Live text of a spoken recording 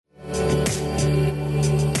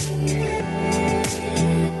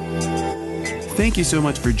Thank you so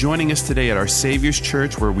much for joining us today at our Savior's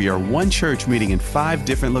Church, where we are one church meeting in 5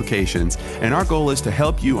 different locations. And our goal is to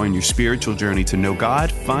help you on your spiritual journey to know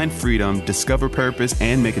God, find freedom, discover purpose,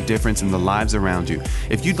 and make a difference in the lives around you.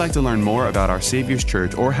 If you'd like to learn more about our Savior's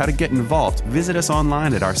Church or how to get involved, visit us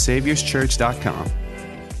online at oursaviorschurch.com.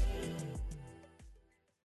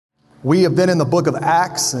 We have been in the book of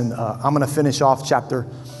Acts, and I'm going to finish off chapter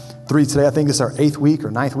 3 today. I think it's our 8th week or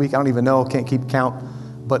 9th week. I don't even know. Can't keep count.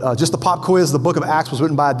 But just a pop quiz, the book of Acts was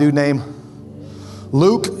written by a dude named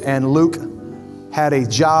Luke, and Luke had a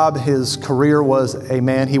job. His career was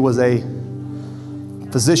he was a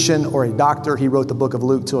physician or a doctor. He wrote the book of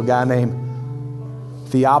Luke to a guy named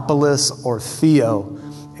Theophilus or Theo.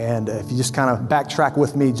 And if you just kind of backtrack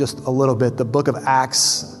with me just a little bit, the book of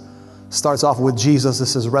Acts starts off with Jesus.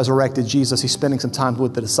 This is resurrected Jesus. He's spending some time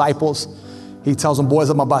with the disciples. He tells them, boys,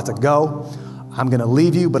 I'm about to go. I'm going to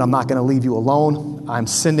leave you, but I'm not going to leave you alone. I'm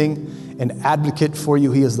sending an advocate for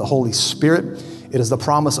you. He is the Holy Spirit. It is the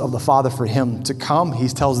promise of the Father for him to come. He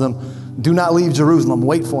tells them, do not leave Jerusalem.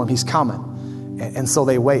 Wait for him. He's coming. And so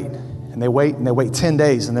they wait. And they wait 10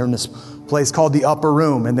 days. And they're in this place called the Upper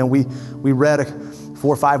Room. And then we read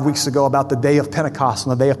 4 or 5 weeks ago about the day of Pentecost.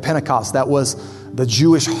 On the day of Pentecost, that was the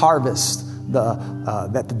Jewish harvest.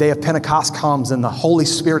 That the day of Pentecost comes and the Holy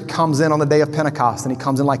Spirit comes in on the day of Pentecost, and he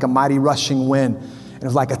comes in like a mighty rushing wind, and it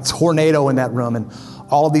was like a tornado in that room, and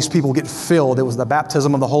all of these people get filled. It was the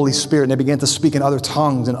baptism of the Holy Spirit, and they began to speak in other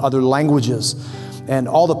tongues and other languages. And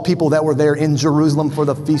all the people that were there in Jerusalem for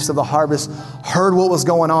the Feast of the Harvest heard what was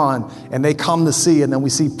going on, and they come to see. And then we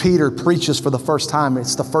see Peter preaches for the first time.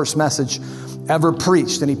 It's the first message ever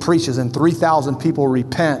preached, and he preaches, and 3,000 people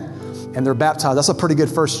repent and they're baptized. That's a pretty good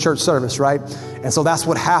first church service, right? And so that's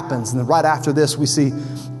what happens. And then right after this, we see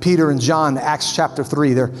Peter and John, Acts chapter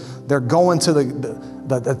 3. They're going to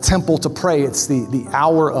the temple to pray. It's the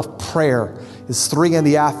hour of prayer. It's 3 in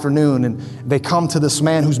the afternoon, and they come to this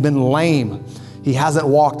man who's been lame. He hasn't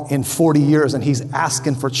walked in 40 years, and he's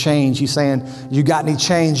asking for change. He's saying, you got any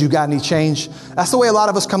change? You got any change? That's the way a lot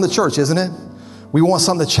of us come to church, isn't it? We want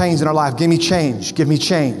something to change in our life. Give me change. Give me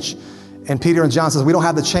change. And Peter and John says, we don't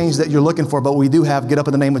have the change that you're looking for, but we do have, get up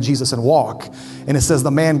in the name of Jesus and walk. And it says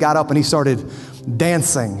the man got up and he started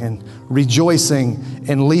dancing and rejoicing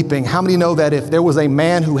and leaping. How many know that if there was a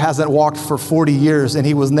man who hasn't walked for 40 years and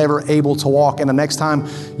he was never able to walk, and the next time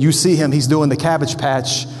you see him, he's doing the Cabbage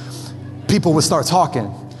Patch, people would start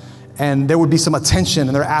talking and there would be some attention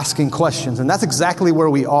and they're asking questions. And that's exactly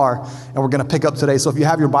where we are. And we're going to pick up today. So if you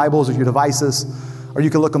have your Bibles or your devices, or you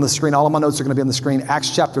can look on the screen. All of my notes are going to be on the screen.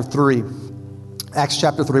 Acts chapter 3. Acts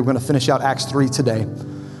chapter 3. We're going to finish out Acts 3 today,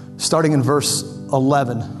 starting in verse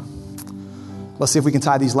 11. Let's see if we can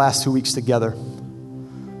tie these last 2 weeks together.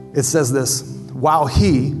 It says this: while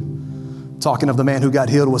he, talking of the man who got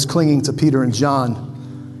healed, was clinging to Peter and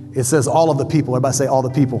John, it says all of the people, everybody say all the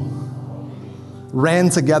people, ran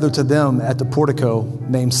together to them at the portico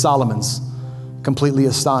named Solomon's, completely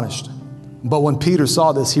astonished. But when Peter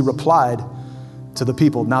saw this, he replied to the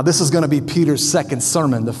people. Now, this is going to be Peter's second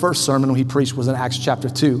sermon. The first sermon when he preached was in Acts chapter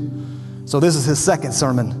 2. So this is his second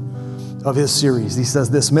sermon of his series. He says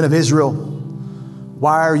this: men of Israel,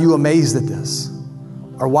 why are you amazed at this?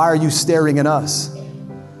 Or why are you staring at us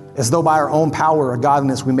as though by our own power or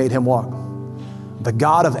godliness we made him walk? The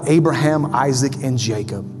God of Abraham, Isaac, and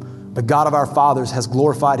Jacob, the God of our fathers, has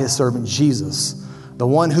glorified his servant Jesus, the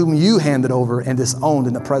one whom you handed over and disowned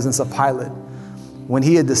in the presence of Pilate, when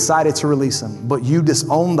he had decided to release him. But you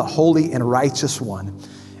disowned the holy and righteous one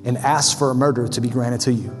and asked for a murderer to be granted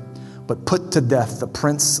to you, but put to death the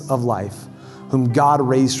Prince of Life, whom God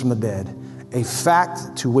raised from the dead, a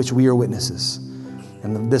fact to which we are witnesses.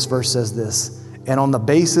 And this verse says this: and on the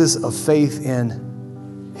basis of faith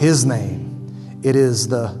in his name, it is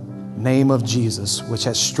the name of Jesus, which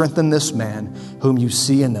has strengthened this man whom you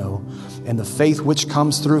see and know, and the faith which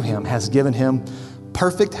comes through him has given him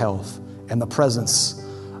perfect health and the presence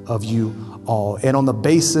of you all. And on the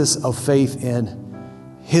basis of faith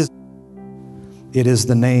in his, it is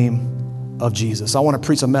the name of Jesus. I want to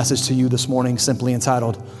preach a message to you this morning simply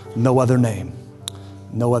entitled, No Other Name.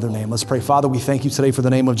 No other name. Let's pray. Father, we thank you today for the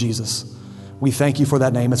name of Jesus. We thank you for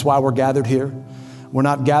that name. It's why we're gathered here. We're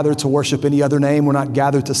not gathered to worship any other name. We're not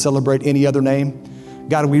gathered to celebrate any other name.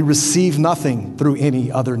 God, we receive nothing through any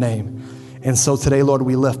other name. And so today, Lord,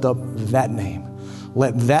 we lift up that name.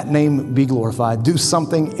 Let that name be glorified. Do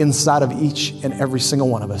something inside of each and every single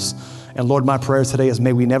one of us. And Lord, my prayer today is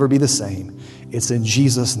may we never be the same. It's in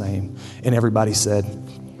Jesus' name. And everybody said,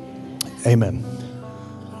 amen.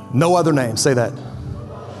 No other name. Say that.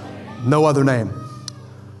 No other name.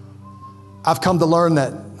 I've come to learn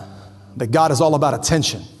that God is all about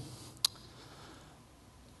attention.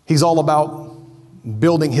 He's all about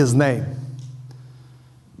building his name.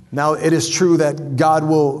 Now, it is true that God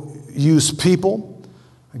will use people,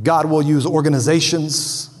 God will use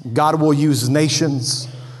organizations, God will use nations,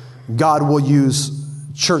 God will use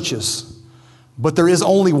churches. But there is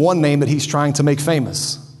only one name that he's trying to make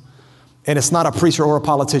famous, and it's not a preacher or a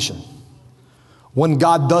politician. When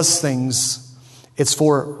God does things, it's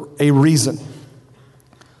for a reason.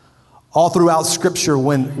 All throughout Scripture,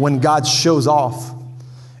 when God shows off,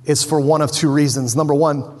 it's for one of two reasons. Number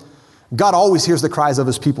one, God always hears the cries of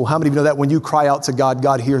his people. How many of you know that when you cry out to God,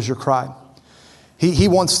 God hears your cry? He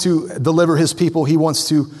wants to deliver his people. He wants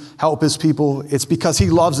to help his people. It's because he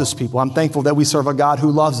loves his people. I'm thankful that we serve a God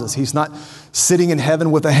who loves us. He's not sitting in heaven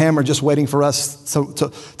with a hammer just waiting for us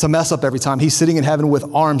to mess up every time. He's sitting in heaven with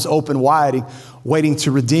arms open wide, waiting to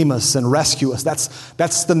redeem us and rescue us.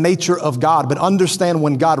 That's the nature of God. But understand,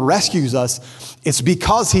 when God rescues us, it's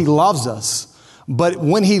because he loves us. But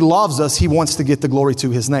when he loves us, he wants to get the glory to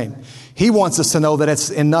his name. He wants us to know that it's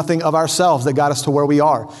in nothing of ourselves that got us to where we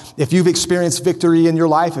are. If you've experienced victory in your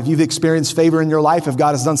life, if you've experienced favor in your life, if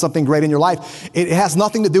God has done something great in your life, it has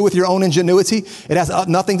nothing to do with your own ingenuity. It has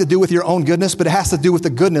nothing to do with your own goodness, but it has to do with the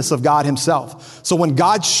goodness of God himself. So when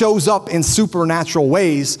God shows up in supernatural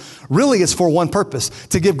ways, really it's for one purpose,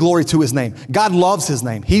 to give glory to his name. God loves his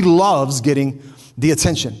name. He loves getting the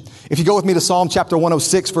attention. If you go with me to Psalm chapter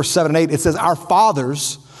 106, verse 7 and 8, it says, "Our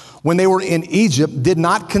fathers, when they were in Egypt, did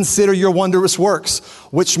not consider your wondrous works,"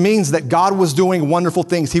 which means that God was doing wonderful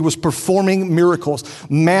things. He was performing miracles.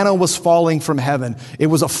 Manna was falling from heaven. It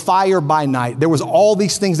was a fire by night. There was all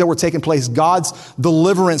these things that were taking place. God's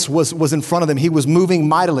deliverance was in front of them. He was moving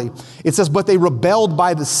mightily. It says, "But they rebelled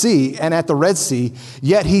by the sea and at the Red Sea,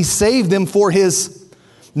 yet he saved them for his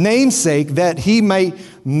namesake, that he may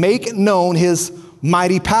make known his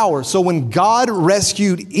mighty power." So when God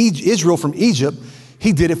rescued Israel from Egypt,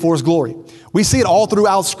 he did it for his glory. We see it all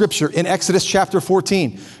throughout Scripture. In Exodus chapter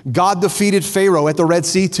 14, God defeated Pharaoh at the Red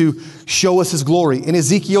Sea to show us his glory. In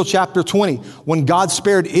Ezekiel chapter 20, when God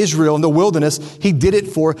spared Israel in the wilderness, he did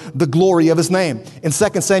it for the glory of his name. In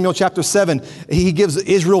 2 Samuel chapter 7, he gives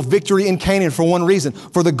Israel victory in Canaan for one reason,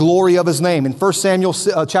 for the glory of his name. In 1 Samuel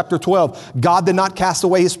chapter 12, God did not cast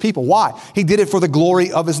away his people. Why? He did it for the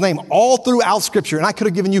glory of his name. All throughout Scripture, and I could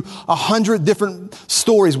have given you 100 different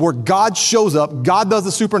stories where God shows up, God does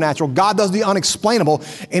the supernatural, God does the unexplainable,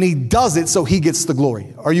 and he does it so he gets the glory.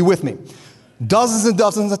 Are you with me? Dozens and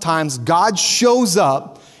dozens of times, God shows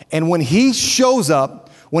up, and when he shows up,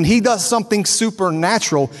 when he does something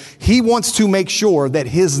supernatural, he wants to make sure that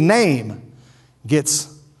his name gets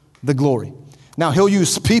the glory. Now, he'll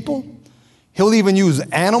use people, he'll even use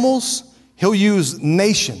animals, he'll use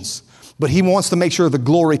nations, but he wants to make sure the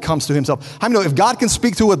glory comes to himself. How many know if God can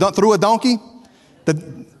speak through a donkey,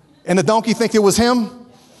 and the donkey think it was him?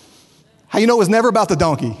 How you know it was never about the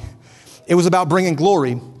donkey? It was about bringing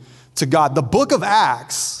glory to God. The book of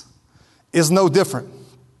Acts is no different.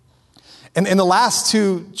 And in the last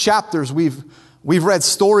two chapters, we've read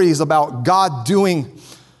stories about God doing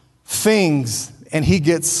things, and he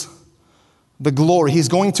gets the glory. He's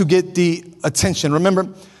going to get the attention. Remember,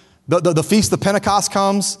 the Feast of Pentecost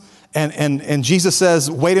comes, and Jesus says,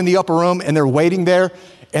 "Wait in the upper room," and they're waiting there.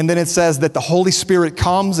 And then it says that the Holy Spirit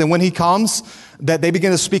comes, and when he comes, that they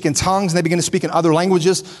begin to speak in tongues, and they begin to speak in other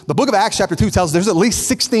languages. The book of Acts chapter 2 tells us there's at least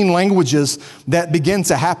 16 languages that begin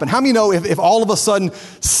to happen. How many know if all of a sudden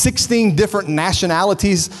 16 different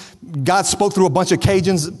nationalities, God spoke through a bunch of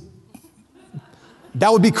Cajuns,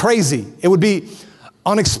 that would be crazy. It would be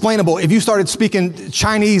unexplainable. If you started speaking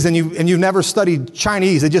Chinese and you've never studied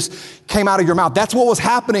Chinese, it just came out of your mouth. That's what was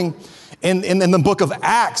happening in the book of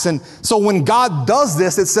Acts. And so when God does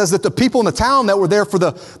this, it says that the people in the town that were there for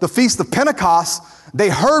the Feast of Pentecost, they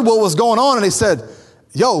heard what was going on, and they said,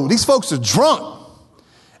 "Yo, these folks are drunk."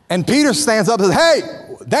 And Peter stands up and says, "Hey,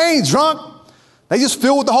 they ain't drunk. They just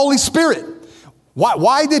filled with the Holy Spirit."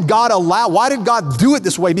 Why did God do it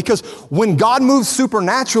this way? Because when God moves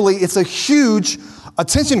supernaturally, it's a huge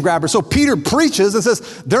attention grabber. So Peter preaches and says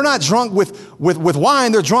they're not drunk with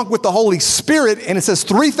wine, they're drunk with the Holy Spirit. And it says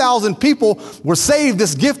 3,000 people were saved.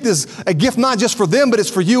 This gift is a gift not just for them, but it's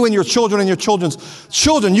for you and your children and your children's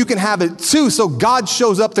children. You can have it too. So God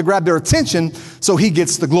shows up to grab their attention so he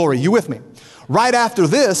gets the glory. You with me? Right after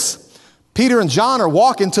this, Peter and John are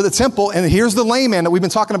walking to the temple, and here's the lame man that we've been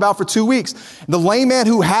talking about for 2 weeks. The lame man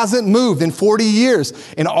who hasn't moved in 40 years.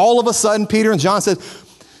 And all of a sudden, Peter and John said,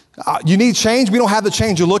 "You need change? We don't have the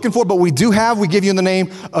change you're looking for, but we do have. We give you in the name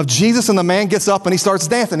of Jesus." And the man gets up and he starts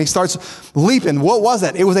dancing. He starts leaping. What was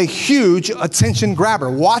that? It was a huge attention grabber.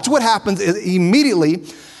 Watch what happens immediately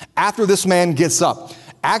after this man gets up.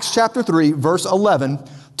 Acts chapter 3, verse 11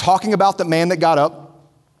 talking about the man that got up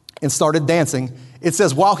and started dancing. It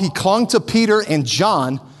says, while he clung to Peter and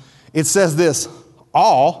John, it says this,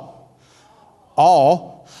 all.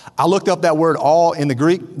 I looked up that word all in the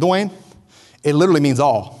Greek, Dwayne. It literally means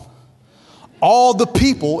all. All the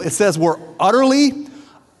people, it says, were utterly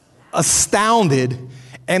astounded,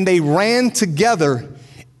 and they ran together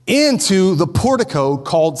into the portico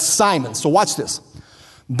called Simon. So watch this.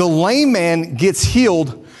 The lame man gets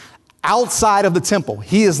healed outside of the temple.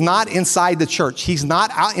 He is not inside the church. He's not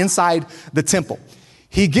out inside the temple.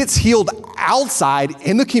 He gets healed outside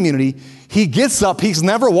in the community. He gets up. He's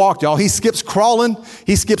never walked, y'all. He skips crawling.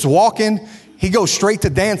 He skips walking. He goes straight to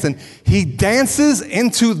dancing. He dances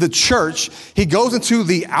into the church. He goes into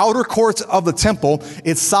the outer courts of the temple.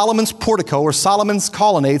 It's Solomon's portico or Solomon's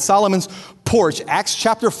colonnade, Solomon's porch. Acts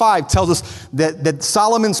chapter 5 tells us that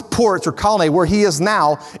Solomon's porch or colonnade, where he is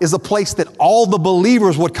now, is a place that all the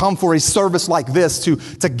believers would come for a service like this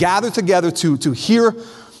to gather together to hear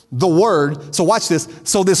the word. So watch this.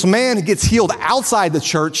 So this man gets healed outside the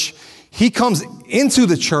church. He comes into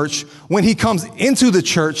the church. When he comes into the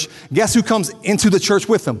church, guess who comes into the church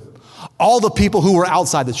with him? All the people who were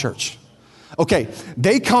outside the church. Okay,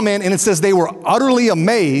 they come in and it says they were utterly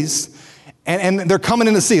amazed and they're coming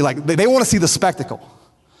in to see, like they want to see the spectacle.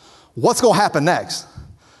 What's going to happen next?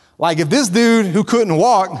 Like if this dude who couldn't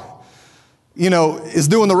walk, is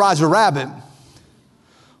doing the Roger Rabbit,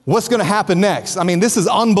 what's going to happen next? I mean, this is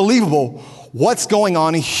unbelievable. What's going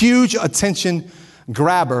on? A huge attention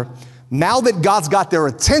grabber. Now that God's got their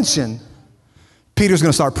attention, Peter's going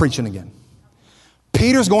to start preaching again.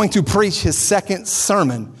 Peter's going to preach his second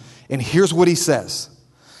sermon, and here's what he says.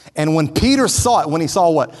 And when Peter saw it, when he saw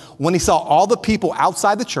what? When he saw all the people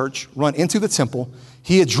outside the church run into the temple,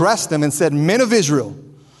 he addressed them and said, "Men of Israel,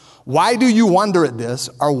 why do you wonder at this,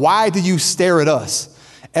 or why do you stare at us,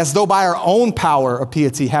 as though by our own power or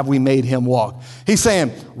piety have we made him walk?" He's saying,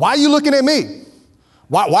 why are you looking at me?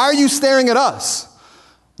 Why are you staring at us?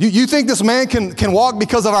 You think this man can walk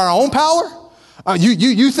because of our own power?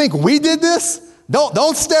 You think we did this?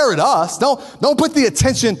 Don't stare at us. Don't put the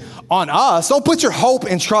attention on us. Don't put your hope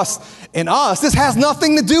and trust in us. This has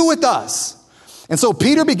nothing to do with us. And so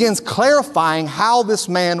Peter begins clarifying how this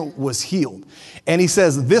man was healed. And he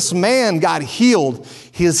says, this man got healed.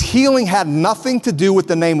 His healing had nothing to do with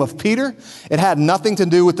the name of Peter. It had nothing to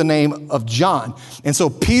do with the name of John. And so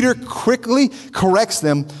Peter quickly corrects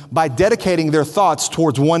them by dedicating their thoughts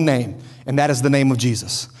towards one name, and that is the name of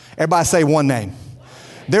Jesus. Everybody say one name.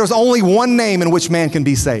 There's only one name in which man can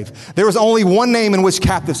be saved. There is only one name in which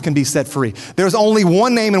captives can be set free. There's only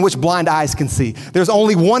one name in which blind eyes can see. There's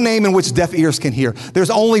only one name in which deaf ears can hear.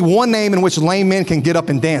 There's only one name in which lame men can get up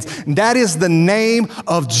and dance. And that is the name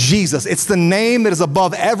of Jesus. It's the name that is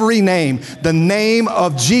above every name, the name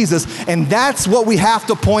of Jesus. And that's what we have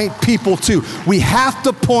to point people to. We have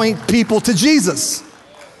to point people to Jesus.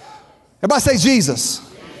 Everybody say Jesus.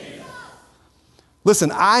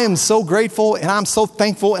 Listen, I am so grateful and I'm so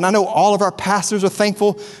thankful, and I know all of our pastors are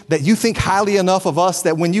thankful that you think highly enough of us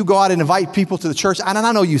that when you go out and invite people to the church, and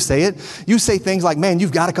I know you say it, you say things like, man,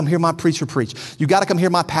 you've got to come hear my preacher preach. You've got to come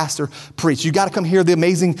hear my pastor preach. You've got to come hear the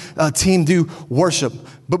amazing team do worship.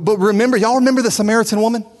 But remember, y'all remember the Samaritan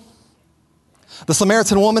woman? The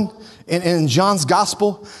Samaritan woman in John's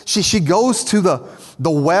gospel, she goes to the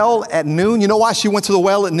well at noon. You know why she went to the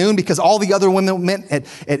well at noon? Because all the other women went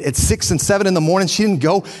at 6 and 7 in the morning. She didn't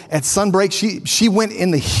go at sunbreak. She went in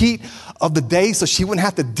the heat of the day so she wouldn't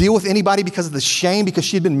have to deal with anybody because of the shame, because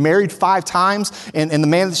she had been married 5 times and the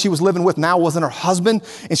man that she was living with now wasn't her husband.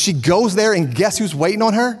 And she goes there, and guess who's waiting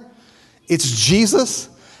on her? It's Jesus.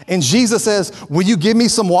 And Jesus says, "Will you give me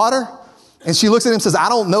some water?" And she looks at him and says, "I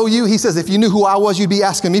don't know you." He says, "If you knew who I was, you'd be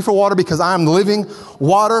asking me for water, because I'm living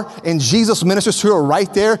water." And Jesus ministers to her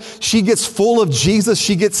right there. She gets full of Jesus.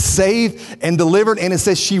 She gets saved and delivered. And it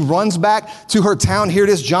says she runs back to her town. Here it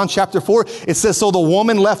is, John chapter 4. It says, so the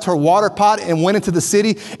woman left her water pot and went into the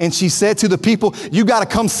city. And she said to the people, "You got to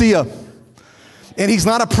come see her." And he's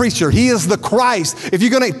not a preacher. He is the Christ. If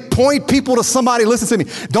you're going to point people to somebody, listen to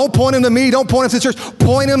me. Don't point them to me. Don't point them to church.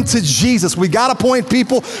 Point them to Jesus. We got to point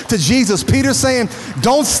people to Jesus. Peter's saying,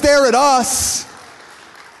 don't stare at us.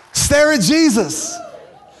 Stare at Jesus.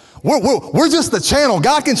 We're just the channel.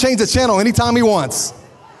 God can change the channel anytime he wants.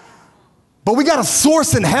 But we got a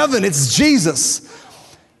source in heaven. It's Jesus.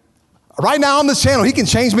 Right now I'm the channel. He can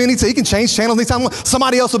change me anytime. He can change channels anytime.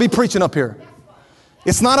 Somebody else will be preaching up here.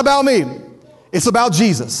 It's not about me. It's about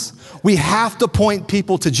Jesus. We have to point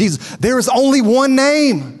people to Jesus. There is only one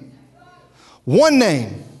name. One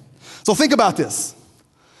name. So think about this.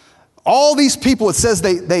 All these people, it says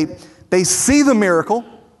they see the miracle,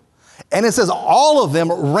 And it says all of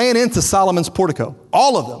them ran into Solomon's portico.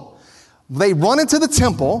 All of them. They run into the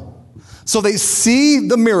temple, so they see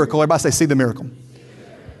the miracle. Everybody say, see the miracle.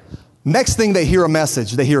 Next thing, they hear a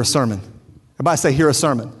message. They hear a sermon. Everybody say, hear a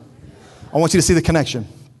sermon. I want you to see the connection.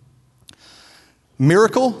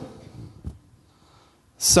 Miracle,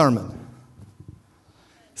 sermon.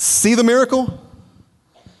 See the miracle,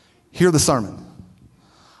 hear the sermon.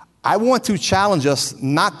 I want to challenge us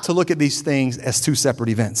not to look at these things as two separate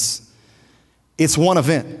events. It's one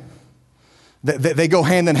event. They go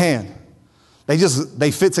hand in hand.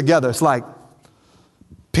 They fit together. It's like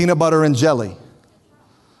peanut butter and jelly.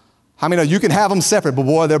 How many know you can have them separate, but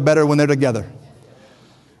boy, they're better when they're together.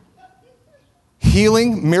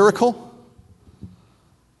 Healing, miracle,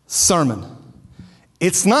 sermon.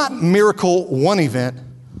 It's not miracle one event,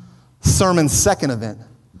 sermon second event.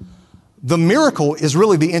 The miracle is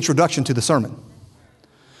really the introduction to the sermon.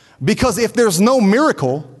 Because if there's no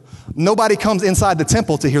miracle, nobody comes inside the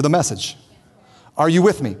temple to hear the message. Are you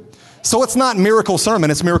with me? So it's not miracle sermon,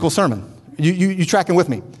 it's miracle sermon. You tracking with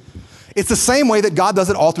me? It's the same way that God does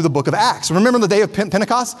it all through the book of Acts. Remember the day of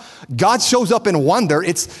Pentecost? God shows up in wonder.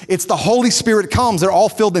 It's the Holy Spirit comes. They're all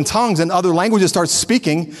filled in tongues and other languages start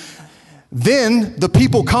speaking. Then the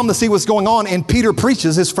people come to see what's going on, and Peter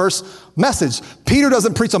preaches his first message. Peter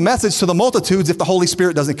doesn't preach a message to the multitudes if the Holy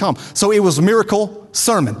Spirit doesn't come. So it was miracle,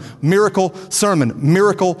 sermon, miracle, sermon,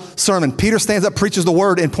 miracle, sermon. Peter stands up, preaches the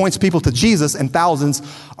word, and points people to Jesus, and thousands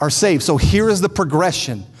are saved. So here is the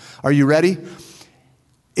progression. Are you ready?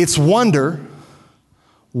 It's wonder,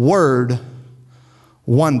 word,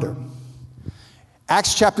 wonder.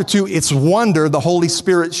 Acts chapter 2, it's wonder. The Holy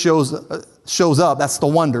Spirit shows up. That's the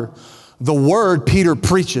wonder. The word Peter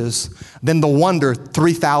preaches, then the wonder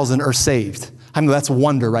 3,000 are saved. I mean, that's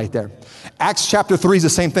wonder right there. Acts chapter 3 is the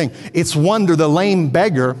same thing. It's wonder. The lame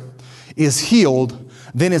beggar is healed.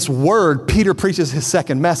 Then it's word. Peter preaches his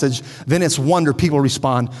second message. Then it's wonder. People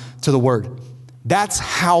respond to the word. That's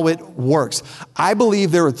how it works. I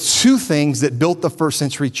believe there are two things that built the first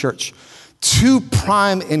century church. Two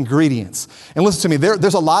prime ingredients. And listen to me,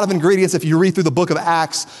 there's a lot of ingredients if you read through the book of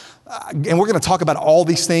Acts, and we're going to talk about all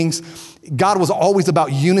these things. God was always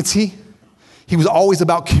about unity. He was always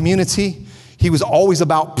about community. He was always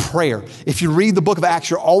about prayer. If you read the book of Acts,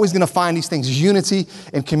 you're always going to find these things, unity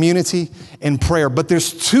and community and prayer. But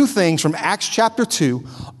there's two things from Acts chapter 2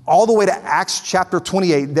 all the way to Acts chapter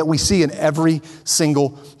 28 that we see in every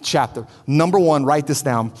single chapter. Number one, write this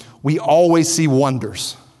down. We always see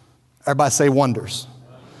wonders. Everybody say wonders.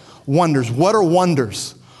 Wonders. What are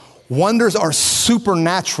wonders? Wonders are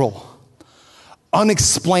supernatural,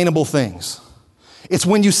 unexplainable things. It's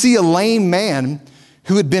when you see a lame man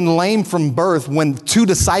who had been lame from birth, when two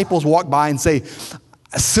disciples walk by and say,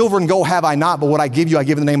 silver and gold have I not, but what I give you, I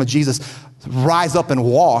give in the name of Jesus. Rise up and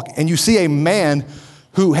walk. And you see a man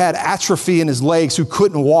who had atrophy in his legs, who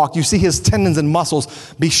couldn't walk. You see his tendons and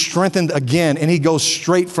muscles be strengthened again, and he goes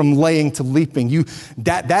straight from laying to leaping.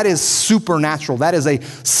 That is supernatural. That is a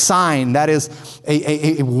sign. That is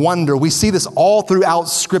a wonder. We see this all throughout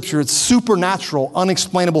Scripture. It's supernatural,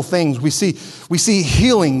 unexplainable things. We see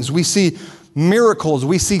healings. We see miracles.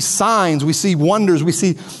 We see signs. We see wonders. We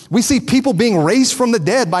see people being raised from the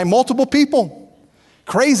dead by multiple people.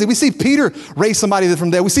 Crazy. We see Peter raise somebody from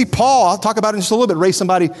the dead. We see Paul, I'll talk about it in just a little bit, raise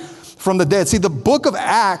somebody from the dead. See, the book of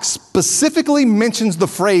Acts specifically mentions the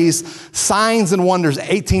phrase signs and wonders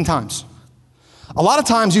 18 times. A lot of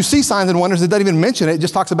times you see signs and wonders, it doesn't even mention it. It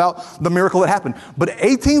just talks about the miracle that happened. But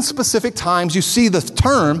 18 specific times you see the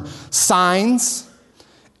term signs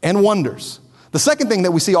and wonders. The second thing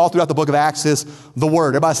that we see all throughout the book of Acts is the word.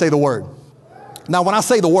 Everybody say the word. Now, when I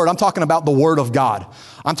say the word, I'm talking about the word of God.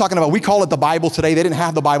 I'm talking about, we call it the Bible today. They didn't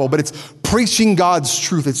have the Bible, but it's preaching God's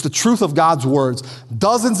truth. It's the truth of God's words.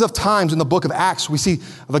 Dozens of times in the book of Acts, we see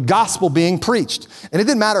the gospel being preached. And it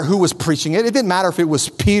didn't matter who was preaching it. It didn't matter if it was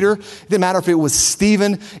Peter. It didn't matter if it was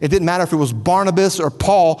Stephen. It didn't matter if it was Barnabas or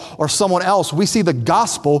Paul or someone else. We see the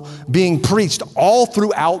gospel being preached all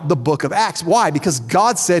throughout the book of Acts. Why? Because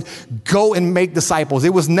God said, go and make disciples.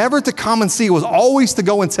 It was never to come and see. It was always to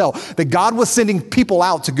go and tell. That God was sending people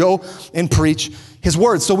out to go and preach His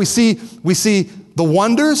word. So we see the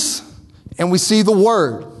wonders and we see the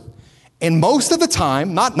word. And most of the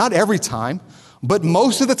time, not every time, but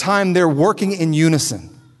most of the time they're working in unison.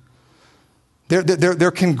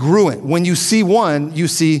 They're congruent. When you see one, you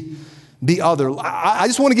see the other. I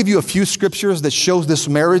just want to give you a few scriptures that shows this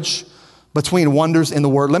marriage between wonders and the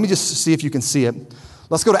word. Let me just see if you can see it.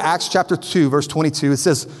 Let's go to Acts chapter 2, verse 22. It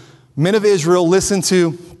says, men of Israel, listen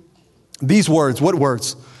to these words. What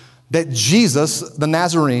words? That Jesus, the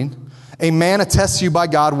Nazarene, a man attested to you by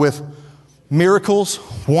God with miracles,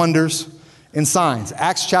 wonders, and signs.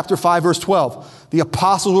 Acts chapter 5, verse 12. The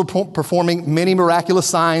apostles were performing many miraculous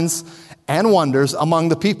signs and wonders among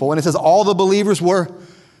the people. And it says all the believers were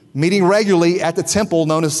meeting regularly at the temple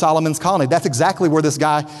known as Solomon's Colonnade. That's exactly where this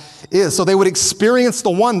guy is. So they would experience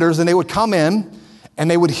the wonders and they would come in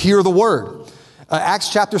and they would hear the word.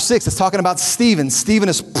 Acts chapter 6, it's talking about Stephen. Stephen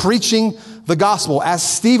is preaching the gospel. As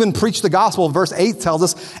Stephen preached the gospel, verse 8 tells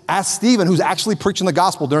us, as Stephen, who's actually preaching the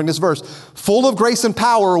gospel during this verse, full of grace and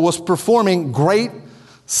power, was performing great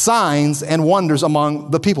signs and wonders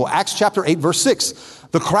among the people. Acts chapter 8, verse 6.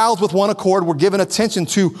 The crowds with one accord were given attention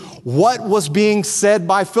to what was being said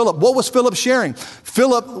by Philip. What was Philip sharing?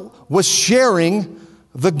 Philip was sharing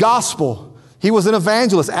the gospel. He was an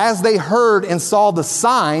evangelist as they heard and saw the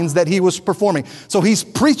signs that he was performing. So he's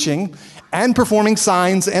preaching and performing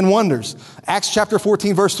signs and wonders. Acts chapter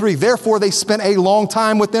 14, verse 3. Therefore, they spent a long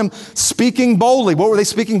time with them speaking boldly. What were they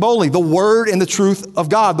speaking boldly? The word and the truth of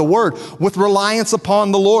God, the word, with reliance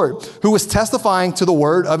upon the Lord, who was testifying to the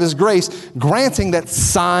word of his grace, granting that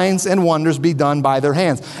signs and wonders be done by their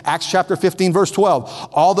hands. Acts chapter 15, verse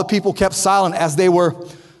 12. All the people kept silent as they were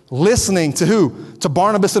listening to who? To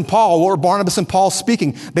Barnabas and Paul. What were Barnabas and Paul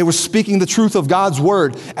speaking? They were speaking the truth of God's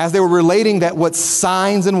word as they were relating that what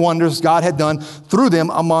signs and wonders God had done through them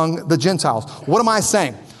among the Gentiles. What am I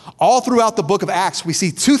saying? All throughout the book of Acts, we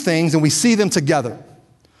see two things and we see them together.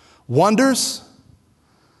 Wonders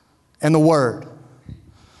and the word.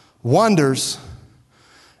 Wonders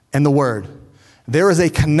and the word. There is a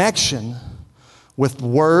connection with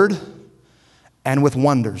word and with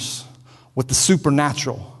wonders, with the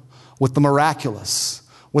supernatural, with the miraculous,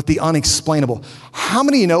 with the unexplainable. How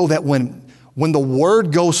many know that when the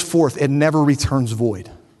word goes forth, it never returns void?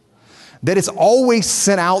 That it's always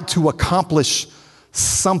sent out to accomplish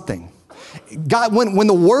something. God, when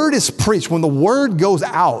the word is preached, when the word goes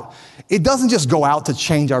out, it doesn't just go out to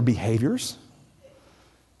change our behaviors.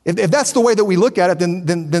 If that's the way that we look at it,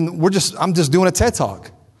 then I'm just doing a TED Talk.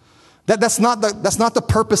 That's not the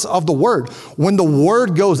purpose of the word. When the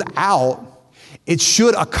word goes out, it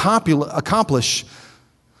should accomplish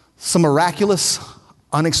some miraculous,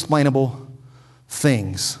 unexplainable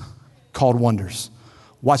things called wonders.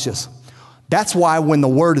 Watch this. That's why when the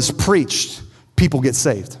word is preached, people get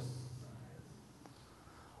saved.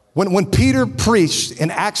 When Peter preached in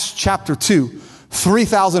Acts chapter 2,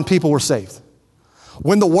 3,000 people were saved.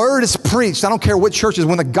 When the word is preached, I don't care what church it is,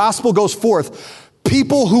 when the gospel goes forth,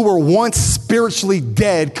 people who were once spiritually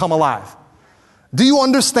dead come alive. Do you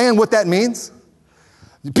understand what that means?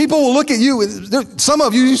 People will look at you. Some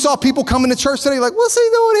of you saw people coming to church today like, what's he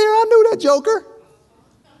doing here? I knew that joker.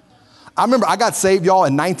 I remember I got saved, y'all,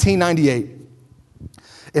 in 1998.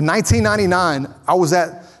 In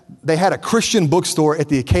 1999, they had a Christian bookstore at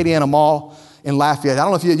the Acadiana Mall in Lafayette. I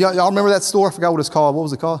don't know if y'all remember that store? I forgot what it's called. What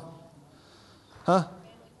was it called? Huh?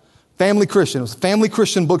 Family Christian. It was a Family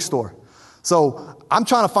Christian bookstore. So I'm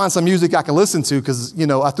trying to find some music I can listen to because,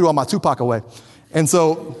 I threw all my Tupac away. And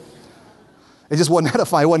so it just wasn't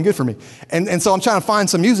edifying. It wasn't good for me. And so I'm trying to find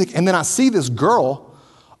some music. And then I see this girl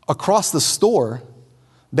across the store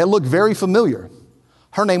that looked very familiar.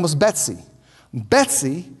 Her name was Betsy.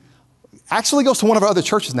 Betsy actually goes to one of our other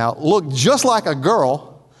churches now, looked just like a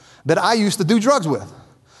girl that I used to do drugs with.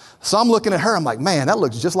 So I'm looking at her. I'm like, man, that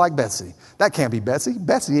looks just like Betsy. That can't be Betsy.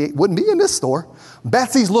 Betsy wouldn't be in this store.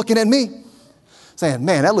 Betsy's looking at me saying,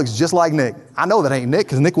 man, that looks just like Nick. I know that ain't Nick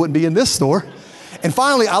because Nick wouldn't be in this store. And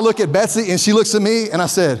finally, I look at Betsy and she looks at me and I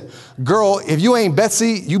said, girl, if you ain't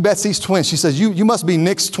Betsy, you Betsy's twin. She says, you must be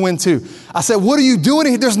Nick's twin too. I said, what are you doing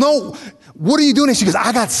here? What are you doing here? She goes,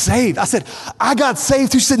 I got saved. I said, I got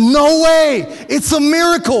saved too. She said, no way. It's a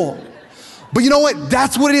miracle. But you know what?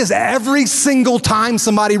 That's what it is. Every single time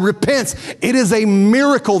somebody repents, it is a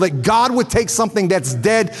miracle that God would take something that's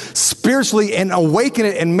dead spiritually and awaken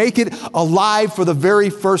it and make it alive for the very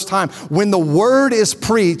first time. When the word is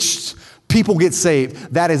preached, people get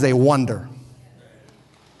saved. That is a wonder.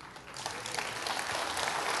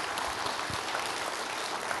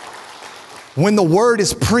 When the word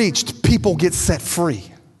is preached, people get set free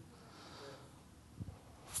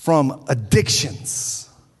from addictions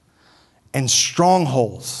and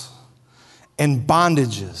strongholds and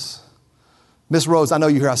bondages. Miss Rose, I know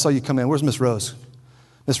you're here. I saw you come in. Where's Miss Rose?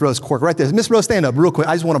 Miss Rose Cork, right there. Miss Rose, stand up real quick.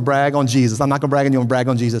 I just want to brag on Jesus. I'm not going to brag on you. I'm going to brag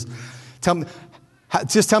on Jesus.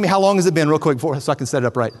 Just tell me how long has it been real quick so I can set it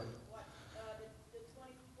up right. The 24th,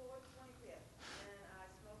 25th. And I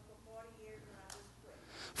smoked for 40 years and I just quit.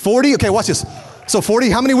 40? Okay, watch this. So 40,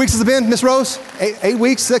 how many weeks has it been, Miss Rose? 8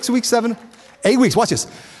 weeks, 6 weeks, 7? 8 weeks, watch this.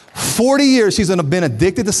 40 years she's been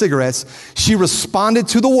addicted to cigarettes. She responded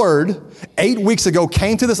to the word 8 weeks ago,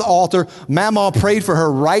 came to this altar. Mama prayed for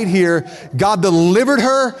her right here. God delivered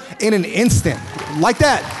her in an instant. Like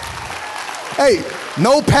that. Hey,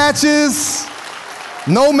 no patches,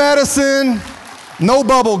 no medicine, no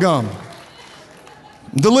bubble gum.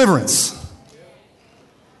 Deliverance.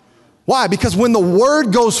 Why? Because when the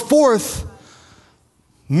word goes forth,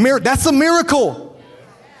 that's a miracle.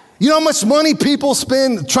 You know how much money people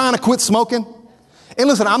spend trying to quit smoking? And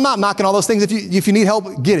listen, I'm not knocking all those things. If you need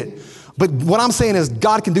help, get it. But what I'm saying is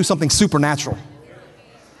God can do something supernatural.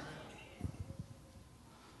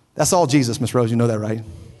 That's all Jesus, Miss Rose. You know that, right?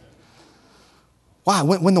 Why?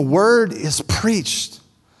 When the word is preached,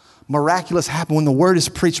 miraculous happen. When the word is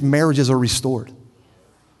preached, marriages are restored.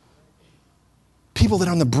 People that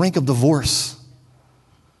are on the brink of divorce.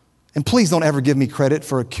 And please don't ever give me credit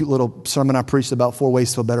for a cute little sermon I preached about 4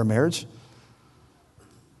 ways to a better marriage.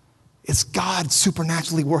 It's God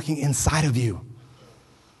supernaturally working inside of you.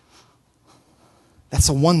 That's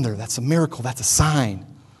a wonder. That's a miracle. That's a sign.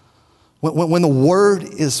 When the word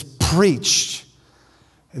is preached,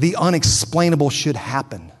 the unexplainable should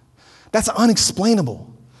happen. That's unexplainable.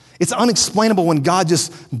 It's unexplainable when God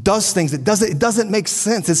just does things. It doesn't make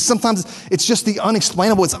sense. Sometimes it's just the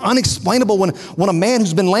unexplainable. It's unexplainable when a man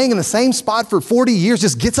who's been laying in the same spot for 40 years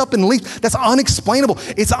just gets up and leaves. That's unexplainable.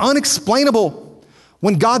 It's unexplainable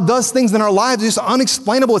when God does things in our lives. It's just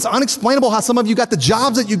unexplainable. It's unexplainable how some of you got the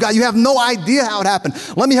jobs that you got. You have no idea how it happened.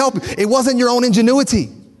 Let me help you. It wasn't your own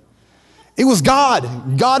ingenuity. It was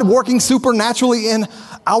God working supernaturally in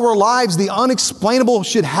our lives. The unexplainable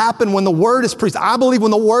should happen when the word is preached. I believe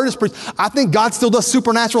when the word is preached, I think God still does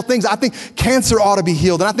supernatural things. I think cancer ought to be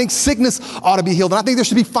healed, and I think sickness ought to be healed, and I think there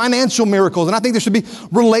should be financial miracles, and I think there should be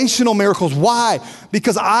relational miracles. Why?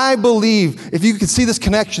 Because I believe, if you can see this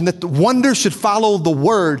connection, that the wonders should follow the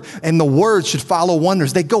word, and the word should follow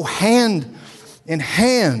wonders. They go hand in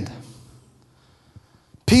hand.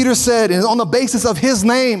 Peter said, and on the basis of his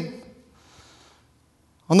name,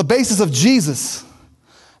 on the basis of Jesus.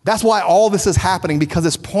 That's why all this is happening, because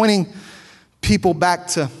it's pointing people back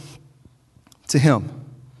to him.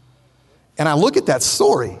 And I look at that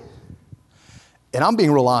story, and I'm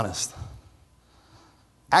being real honest.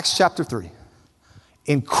 Acts chapter 3,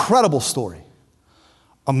 incredible story,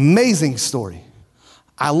 amazing story.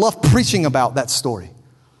 I love preaching about that story.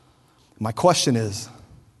 My question is,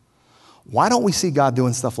 why don't we see God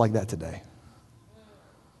doing stuff like that today?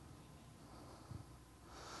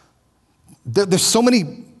 There's so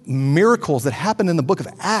many miracles that happen in the book of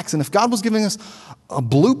Acts. And if God was giving us a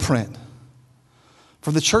blueprint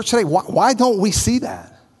for the church today, why don't we see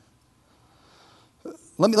that?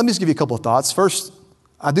 Let me just give you a couple of thoughts. First,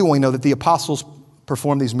 I do want you to know that the apostles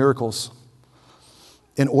performed these miracles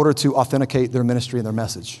in order to authenticate their ministry and their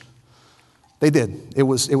message. They did. It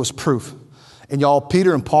was proof. And y'all,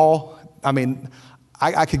 Peter and Paul, I mean,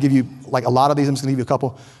 I could give you like a lot of these. I'm just going to give you a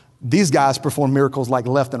couple. These guys perform miracles like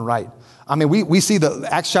left and right. I mean, we see the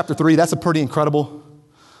Acts chapter 3, that's a pretty incredible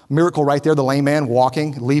miracle right there. The lame man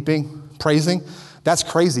walking, leaping, praising. That's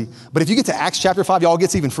crazy. But if you get to Acts chapter 5, y'all, it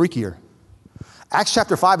gets even freakier. Acts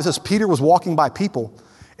chapter 5, it says Peter was walking by people,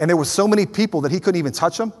 and there were so many people that he couldn't even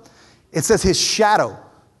touch them. It says his shadow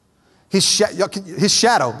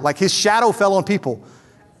fell on people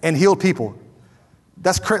and healed people.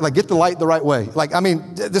 That's crazy. Like, get the light the right way. Like, I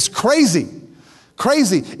mean, that's crazy.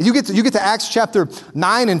 Crazy. You get to Acts chapter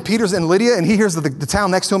 9, and Peter's in Lydia, and he hears that the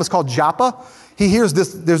town next to him is called Joppa. He hears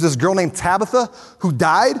there's this girl named Tabitha who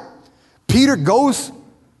died. Peter goes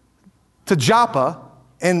to Joppa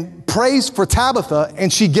and prays for Tabitha,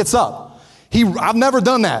 and she gets up. I've never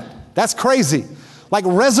done that. That's crazy. Like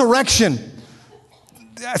resurrection.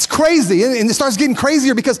 That's crazy. And it starts getting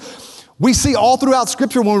crazier because we see all throughout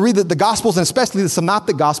Scripture when we read the Gospels, and especially the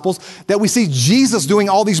Synoptic Gospels, that we see Jesus doing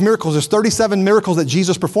all these miracles. There's 37 miracles that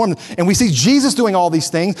Jesus performed, and we see Jesus doing all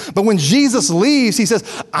these things. But when Jesus leaves, he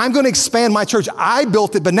says, I'm going to expand my church. I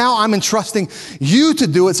built it, but now I'm entrusting you to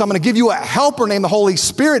do it. So I'm going to give you a helper named the Holy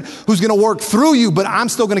Spirit who's going to work through you, but I'm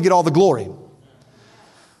still going to get all the glory.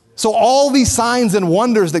 So all these signs and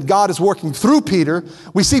wonders that God is working through Peter,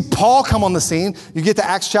 we see Paul come on the scene. You get to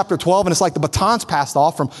Acts chapter 12, and it's like the baton's passed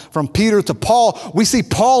off from Peter to Paul. We see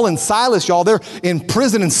Paul and Silas, y'all, they're in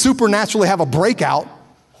prison and supernaturally have a breakout.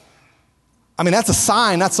 I mean, that's a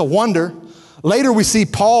sign, that's a wonder. Later we see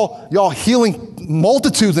Paul, y'all, healing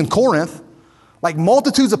multitudes in Corinth. Like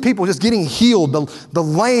multitudes of people just getting healed. The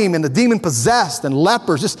lame and the demon-possessed and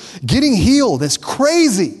lepers just getting healed. It's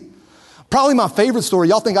crazy. Probably my favorite story.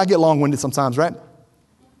 Y'all think I get long-winded sometimes, right?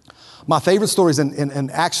 My favorite story is in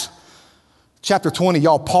Acts chapter 20.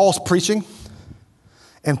 Y'all, Paul's preaching,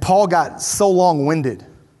 And Paul got so long-winded.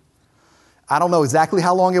 I don't know exactly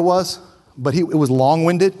how long it was, but it was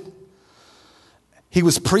long-winded. He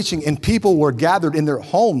was preaching, and people were gathered in their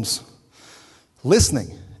homes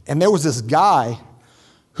listening. And there was this guy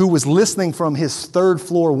who was listening from his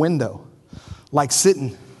third-floor window, like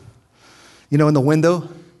sitting, in the window.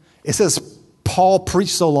 It says Paul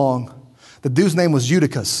preached so long. The dude's name was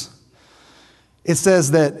Eutychus. It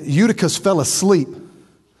says that Eutychus fell asleep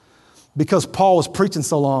because Paul was preaching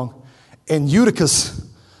so long, and Eutychus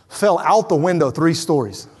fell out the window 3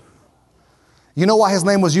 stories. You know why his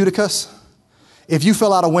name was Eutychus? If you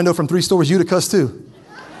fell out a window from 3 stories, Eutychus too.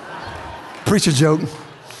 Preacher joke.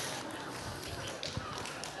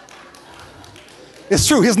 It's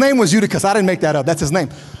true. His name was Eutychus. I didn't make that up. That's his name.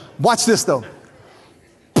 Watch this though.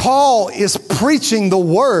 Paul is preaching the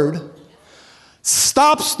word,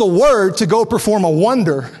 stops the word to go perform a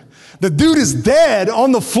wonder. The dude is dead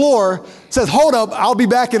on the floor, says, hold up, I'll be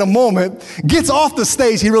back in a moment, gets off the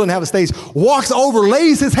stage, he really didn't have a stage, walks over,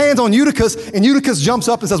 lays his hands on Eutychus, and Eutychus jumps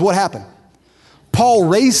up and says, what happened? Paul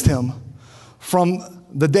raised him from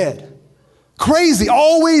the dead. Crazy,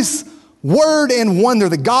 always word and wonder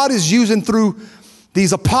that God is using through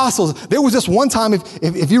these apostles. There was this one time,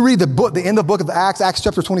 if you read the end of the book of Acts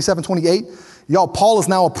chapter 27, 28, y'all, Paul is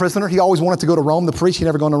now a prisoner. He always wanted to go to Rome to preach. He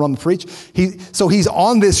never gone to Rome to preach. So he's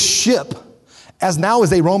on this ship as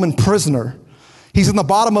a Roman prisoner. He's in the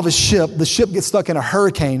bottom of a ship. The ship gets stuck in a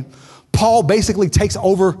hurricane. Paul basically takes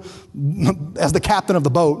over as the captain of the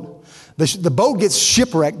boat. The boat gets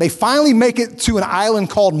shipwrecked. They finally make it to an island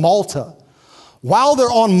called Malta. While they're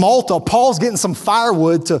on Malta, Paul's getting some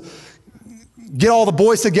firewood to get all the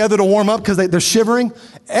boys together to warm up because they're shivering.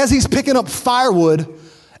 As he's picking up firewood,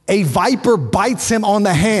 a viper bites him on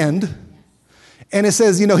the hand, and it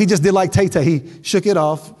says, he just did like Tay-Tay. He shook it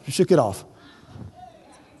off.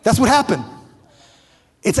 That's what happened.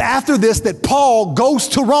 It's after this that Paul goes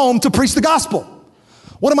to Rome to preach the gospel.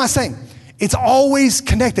 What am I saying? It's always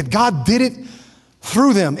connected. God did it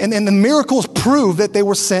through them, and the miracles prove that they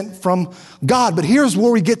were sent from God. But here's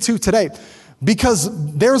where we get to today. Because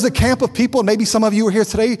there's a camp of people, maybe some of you are here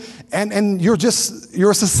today, and you're a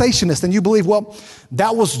cessationist, and you believe, well,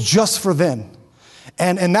 that was just for them.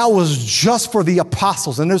 And that was just for the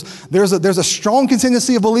apostles. And there's a strong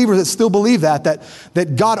contingency of believers that still believe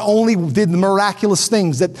that God only did miraculous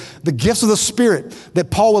things, that the gifts of the Spirit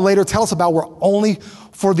that Paul will later tell us about were only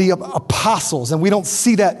for the apostles. And we don't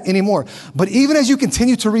see that anymore. But even as you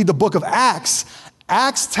continue to read the book of Acts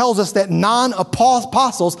tells us that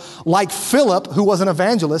non-apostles like Philip, who was an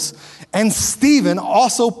evangelist, and Stephen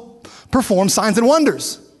also performed signs and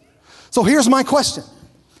wonders. So here's my question.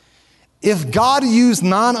 If God used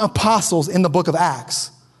non-apostles in the book of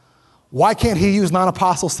Acts, why can't he use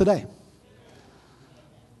non-apostles today?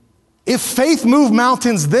 If faith moved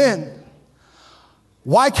mountains then,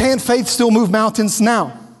 why can't faith still move mountains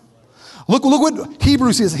now? Look what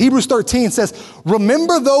Hebrews says. Hebrews 13 says,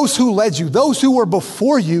 remember those who led you, those who were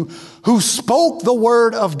before you, who spoke the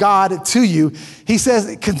word of God to you. He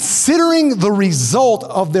says, considering the result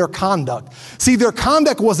of their conduct. See, their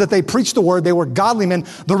conduct was that they preached the word. They were godly men.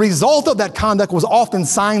 The result of that conduct was often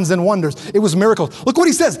signs and wonders. It was miracles. Look what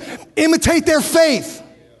he says. Imitate their faith.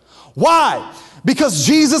 Why? Because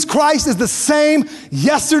Jesus Christ is the same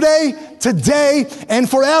yesterday, today, and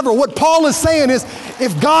forever. What Paul is saying is,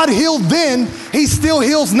 if God healed then, he still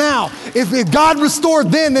heals now. If God restored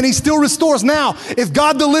then he still restores now. If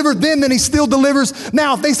God delivered then he still delivers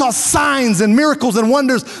now. If they saw signs and miracles and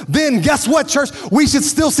wonders then, guess what, church? We should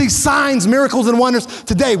still see signs, miracles, and wonders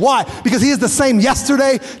today. Why? Because he is the same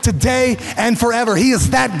yesterday, today, and forever. He is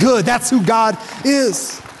that good. That's who God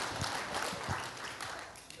is.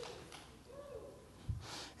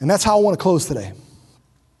 And that's how I want to close today.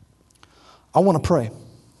 I want to pray.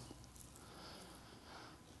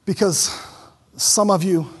 Because some of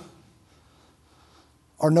you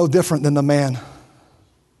are no different than the man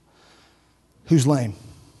who's lame.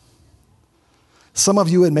 Some of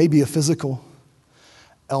you, it may be a physical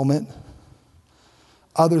ailment.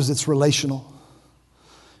 Others, it's relational.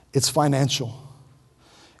 It's financial.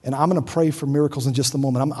 And I'm going to pray for miracles in just a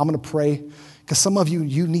moment. I'm going to pray because some of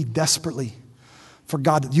you need desperately for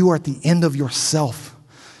God. You are at the end of yourself.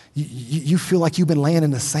 You feel like you've been laying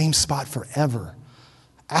in the same spot forever,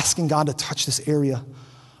 asking God to touch this area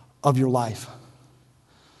of your life.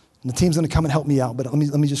 And the team's going to come and help me out, but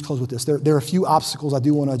let me just close with this. There are a few obstacles I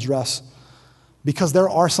do want to address because there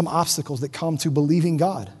are some obstacles that come to believing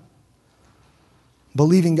God.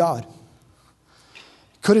 Believing God.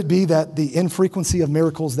 Could it be that the infrequency of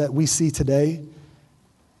miracles that we see today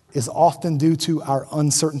is often due to our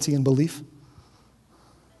uncertainty in belief?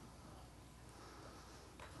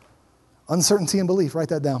 Uncertainty and belief, write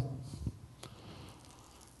that down.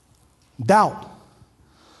 Doubt,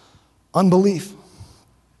 unbelief,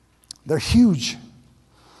 they're huge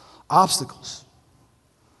obstacles.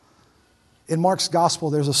 In Mark's gospel,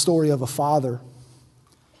 there's a story of a father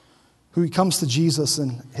who comes to Jesus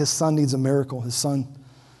and his son needs a miracle. His son,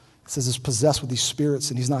 it says, is possessed with these spirits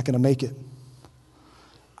and he's not going to make it.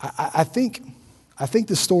 I think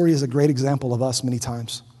this story is a great example of us many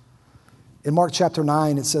times. In Mark chapter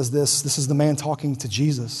 9, it says this. This is the man talking to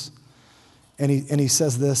Jesus. And he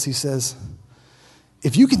says this. He says,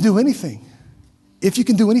 if you can do anything,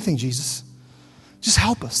 Jesus, just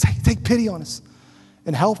help us. Take pity on us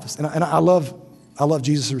and help us. And I love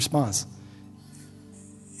Jesus' response.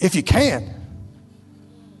 If you can.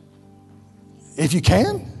 If you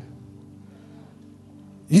can?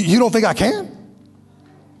 You don't think I can?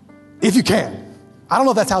 If you can. I don't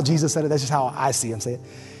know if that's how Jesus said it. That's just how I see him say it.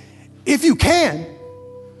 If you can,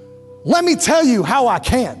 let me tell you how I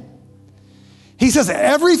can. He says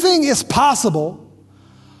everything is possible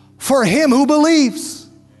for him who believes.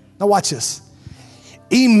 Now watch this.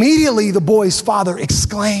 Immediately the boy's father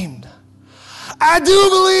exclaimed, I do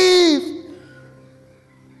believe.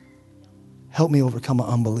 Help me overcome my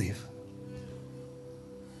unbelief.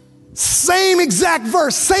 Same exact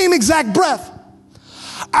verse, same exact breath.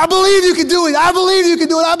 I believe you can do it. I believe you can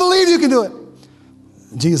do it. I believe you can do it.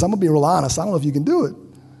 Jesus, I'm going to be real honest. I don't know if you can do it.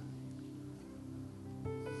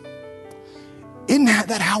 Isn't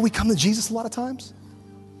that how we come to Jesus a lot of times?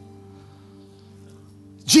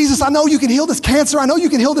 Jesus, I know you can heal this cancer. I know you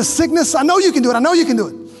can heal this sickness. I know you can do it. I know you can do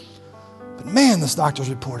it. But man, this doctor's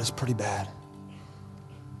report is pretty bad.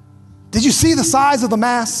 Did you see the size of the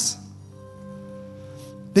mass?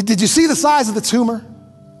 Did you see the size of the tumor?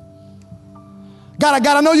 God,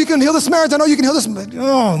 I know you can heal this marriage. I know you can heal this. But,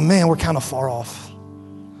 oh man, we're kind of far off.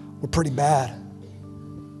 We're pretty bad.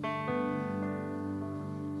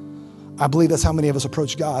 I believe that's how many of us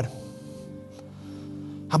approach God.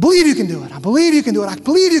 I believe you can do it. I believe you can do it. I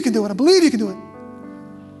believe you can do it. I believe you can do it.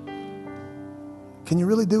 Can you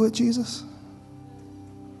really do it, Jesus?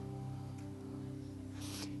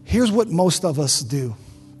 Here's what most of us do.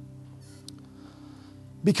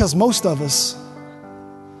 Because most of us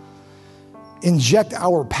inject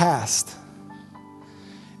our past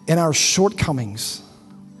and our shortcomings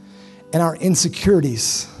and our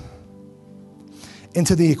insecurities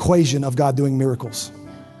into the equation of God doing miracles.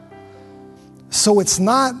 So it's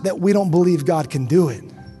not that we don't believe God can do it.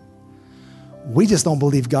 We just don't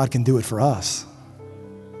believe God can do it for us.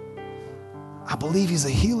 I believe he's a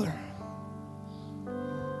healer.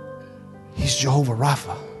 He's Jehovah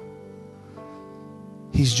Rapha.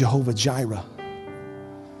 He's Jehovah Jireh.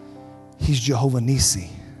 He's Jehovah Nissi.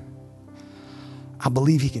 I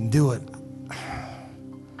believe he can do it.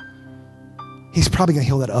 He's probably going to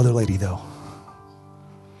heal that other lady, though.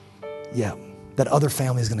 Yeah, that other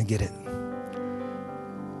family is going to get it.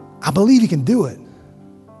 I believe he can do it.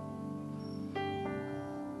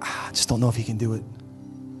 I just don't know if he can do it.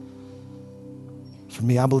 For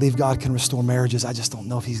me, I believe God can restore marriages. I just don't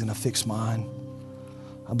know if he's going to fix mine.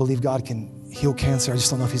 I believe God can heal cancer. I just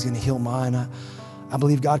don't know if he's going to heal mine. I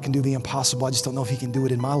believe God can do the impossible. I just don't know if he can do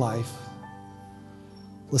it in my life.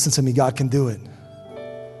 Listen to me, God can do it.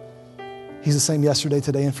 He's the same yesterday,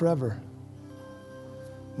 today, and forever.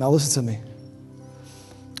 Now listen to me.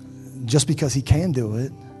 Just because he can do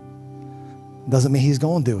it doesn't mean he's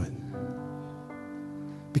going to do it.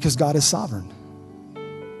 Because God is sovereign.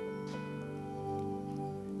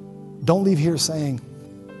 Don't leave here saying,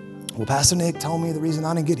 well, Pastor Nick told me the reason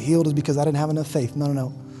I didn't get healed is because I didn't have enough faith.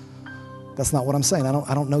 No. That's not what I'm saying. I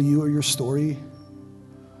don't know you or your story.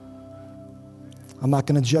 I'm not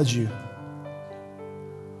going to judge you.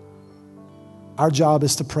 Our job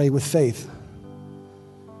is to pray with faith.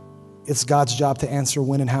 It's God's job to answer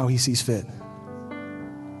when and how he sees fit.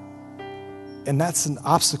 And that's an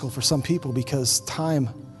obstacle for some people because time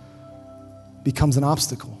becomes an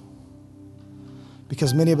obstacle.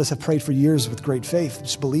 Because many of us have prayed for years with great faith,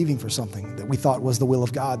 just believing for something that we thought was the will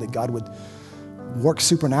of God, that God would work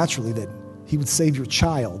supernaturally, that he would save your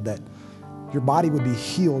child, that your body would be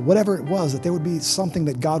healed, whatever it was, that there would be something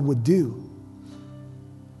that God would do.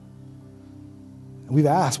 And we've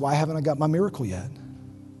asked, why haven't I got my miracle yet?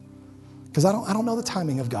 Because I don't know the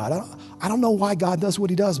timing of God. I don't know why God does what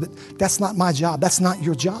he does, but that's not my job. That's not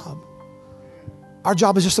your job. Our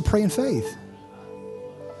job is just to pray in faith.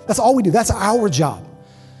 That's all we do. That's our job.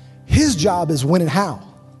 His job is when and how.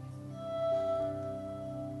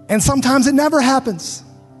 And sometimes it never happens.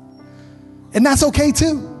 And that's okay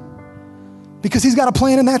too. Because he's got a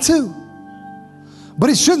plan in that too. But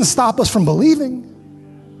it shouldn't stop us from believing.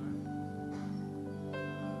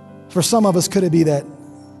 For some of us, could it be that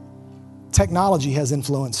technology has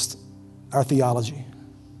influenced our theology?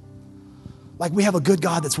 Like we have a good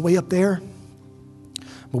God that's way up there,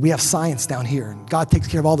 but we have science down here. And God takes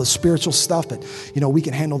care of all the spiritual stuff, but we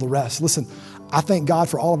can handle the rest. Listen, I thank God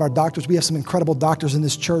for all of our doctors. We have some incredible doctors in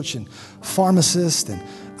this church and pharmacists, and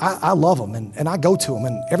I love them, and I go to them.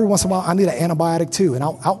 And every once in a while, I need an antibiotic too, and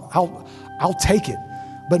I'll take it.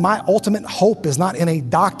 But my ultimate hope is not in a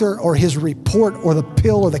doctor or his report or the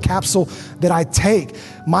pill or the capsule that I take.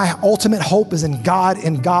 My ultimate hope is in God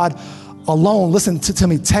and God alone. Listen to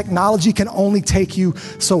me. Technology can only take you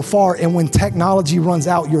so far. And when technology runs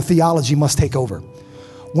out, your theology must take over.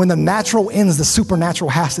 When the natural ends, the supernatural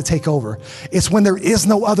has to take over. It's when there is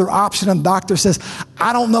no other option and the doctor says,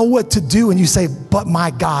 I don't know what to do. And you say, but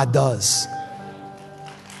my God does.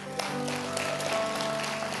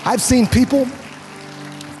 I've seen people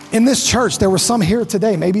in this church, there were some here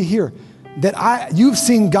today, maybe here, that you've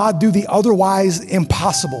seen God do the otherwise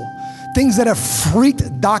impossible. Things that have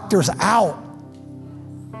freaked doctors out.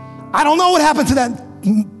 I don't know what happened to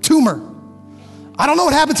that tumor. I don't know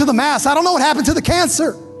what happened to the mass. I don't know what happened to the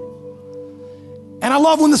cancer. And I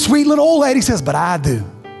love when the sweet little old lady says, but I do.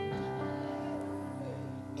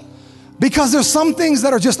 Because there's some things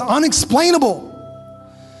that are just unexplainable.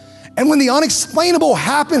 And when the unexplainable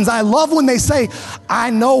happens, I love when they say, I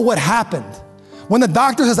know what happened. When the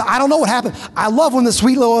doctor says, I don't know what happened, I love when the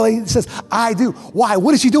sweet little lady says, I do. Why?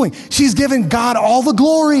 What is she doing? She's giving God all the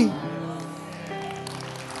glory.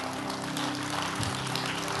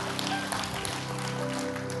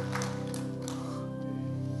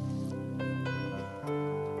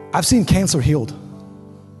 I've seen cancer healed.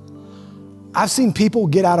 I've seen people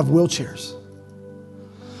get out of wheelchairs.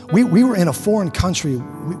 We were in a foreign country.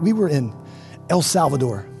 We were in El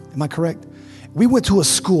Salvador. Am I correct? We went to a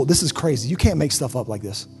school. This is crazy. You can't make stuff up like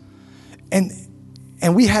this. And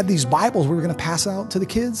we had these Bibles we were going to pass out to the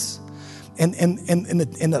kids. And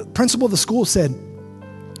the principal of the school said,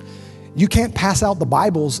 you can't pass out the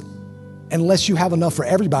Bibles unless you have enough for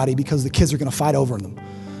everybody because the kids are going to fight over them.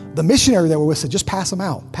 The missionary that we're with said, just pass them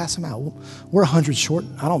out. Pass them out. We're 100 short.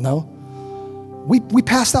 I don't know. We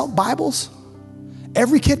passed out Bibles.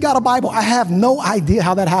 Every kid got a Bible. I have no idea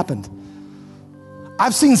how that happened.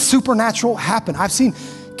 I've seen supernatural happen. I've seen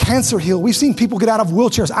cancer healed. We've seen people get out of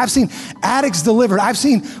wheelchairs. I've seen addicts delivered. I've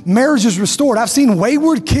seen marriages restored. I've seen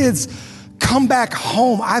wayward kids come back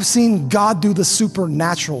home. I've seen God do the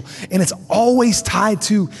supernatural, and it's always tied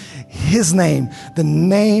to his name, the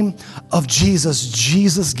name of Jesus.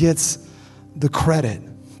 Jesus gets the credit.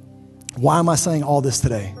 Why am I saying all this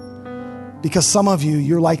today? Because some of you,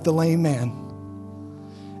 you're like the lame man,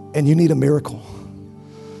 and you need a miracle.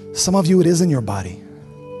 Some of you, it is in your body.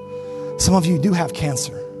 Some of you do have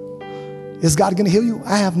cancer. Is God going to heal you?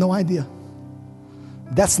 I have no idea.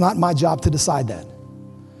 That's not my job to decide that.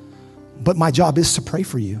 But my job is to pray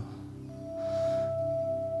for you.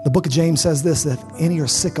 The book of James says this, that if any are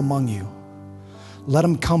sick among you, let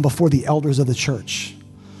them come before the elders of the church.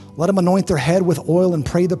 Let them anoint their head with oil and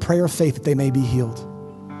pray the prayer of faith that they may be healed.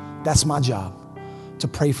 That's my job, to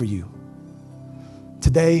pray for you.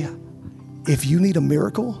 Today, if you need a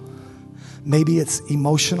miracle, maybe it's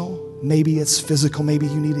emotional, maybe it's physical, maybe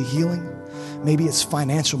you need a healing, maybe it's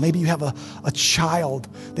financial, maybe you have a child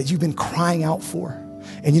that you've been crying out for.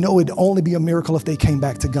 And you know, it'd only be a miracle if they came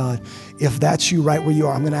back to God. If that's you right where you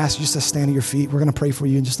are, I'm going to ask you just to stand on your feet. We're going to pray for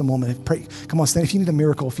you in just a moment. Pray. Come on, stand. If you need a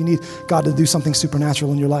miracle, if you need God to do something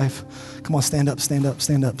supernatural in your life, come on, stand up, stand up,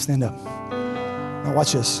 stand up, stand up. Now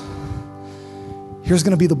watch this. Here's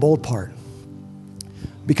going to be the bold part.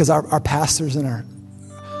 Because our pastors and our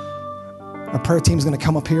prayer team is going to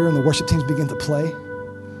come up here and the worship teams begin to play.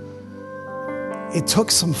 It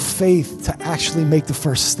took some faith to actually make the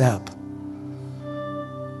first step.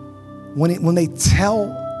 When they tell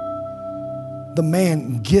the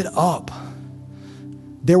man, get up,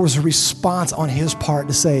 there was a response on his part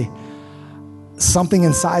to say, something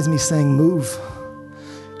inside me saying, move.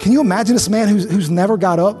 Can you imagine this man who's never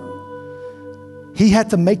got up? He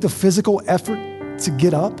had to make the physical effort to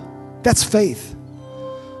get up. That's faith.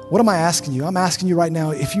 What am I asking you? I'm asking you right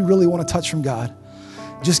now, if you really want to touch from God,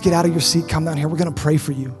 just get out of your seat, come down here. We're going to pray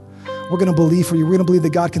for you. We're going to believe for you. We're going to believe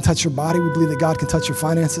that God can touch your body. We believe that God can touch your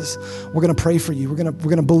finances. We're going to pray for you. We're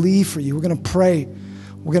going to believe for you. We're going to pray.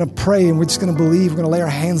 We're going to pray, and we're just going to believe. We're going to lay our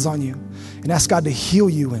hands on you and ask God to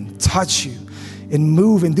heal you and touch you and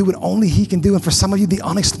move and do what only he can do. And for some of you, the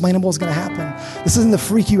unexplainable is going to happen. This isn't to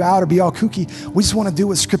freak you out or be all kooky. We just want to do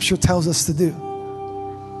what Scripture tells us to do.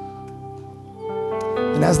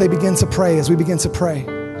 And as we begin to pray,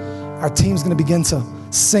 our team's going to begin to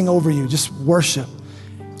sing over you, just worship.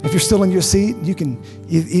 If you're still in your seat, you can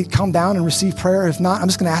come down and receive prayer. If not, I'm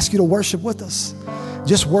just going to ask you to worship with us.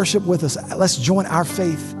 Just worship with us. Let's join our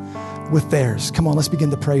faith with theirs. Come on, let's begin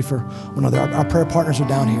to pray for one another. Our prayer partners are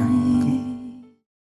down here.